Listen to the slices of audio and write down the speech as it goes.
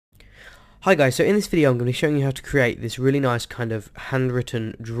Hi guys, so in this video I'm going to be showing you how to create this really nice kind of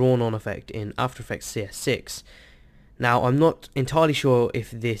handwritten drawn on effect in After Effects CS6. Now I'm not entirely sure if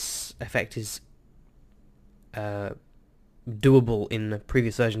this effect is doable in the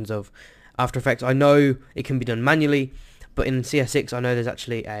previous versions of After Effects. I know it can be done manually, but in CS6 I know there's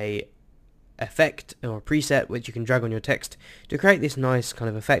actually a effect or a preset which you can drag on your text to create this nice kind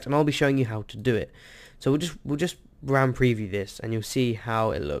of effect, and I'll be showing you how to do it. So we'll just RAM preview this and you'll see how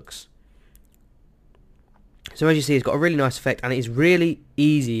it looks. So as you see, it's got a really nice effect and it is really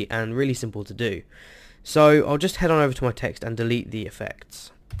easy and really simple to do. So I'll just head on over to my text and delete the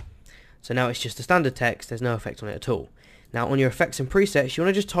effects. So now it's just a standard text, there's no effect on it at all. Now on your effects and presets, you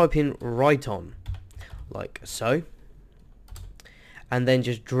want to just type in right on, like so, and then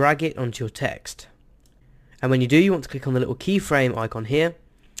just drag it onto your text. And when you do, you want to click on the little keyframe icon here,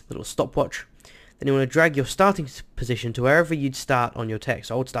 the little stopwatch. Then you want to drag your starting position to wherever you'd start on your text.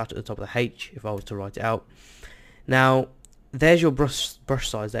 So I would start at the top of the H if I was to write it out. Now, there's your brush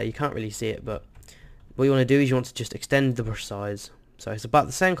size there. You can't really see it, but what you want to do is you want to just extend the brush size. So it's about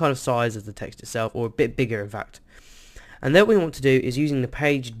the same kind of size as the text itself, or a bit bigger in fact. And then what you want to do is using the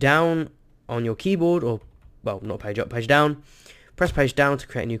page down on your keyboard, or, well, not page up, page down. Press page down to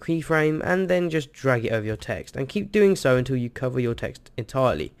create a new keyframe, and then just drag it over your text. And keep doing so until you cover your text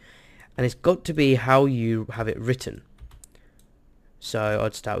entirely. And it's got to be how you have it written. So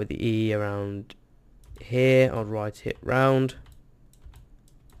I'd start with the E around here, I'd write it round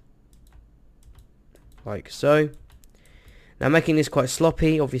like so. Now making this quite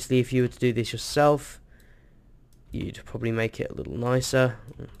sloppy, obviously if you were to do this yourself you'd probably make it a little nicer,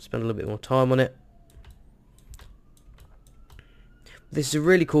 spend a little bit more time on it. This is a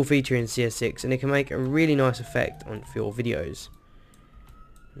really cool feature in CS6 and it can make a really nice effect for your videos.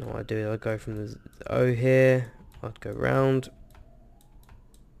 Now what I do is I go from the O here, I'd go round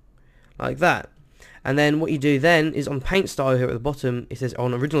like that. And then what you do then is on paint style here at the bottom, it says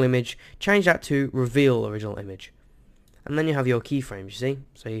on original image, change that to reveal original image. And then you have your keyframes, you see?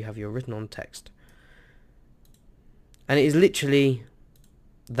 So you have your written on text. And it is literally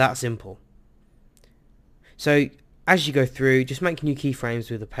that simple. So as you go through, just make new keyframes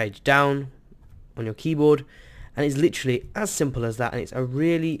with the page down on your keyboard. And it's literally as simple as that, and it's a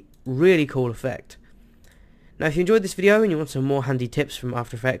really, really cool effect. Now if you enjoyed this video and you want some more handy tips from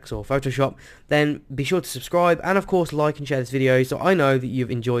After Effects or Photoshop, then be sure to subscribe and of course like and share this video so I know that you've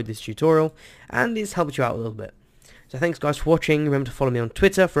enjoyed this tutorial and it's helped you out a little bit. So thanks guys for watching, remember to follow me on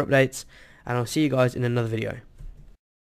Twitter for updates, and I'll see you guys in another video.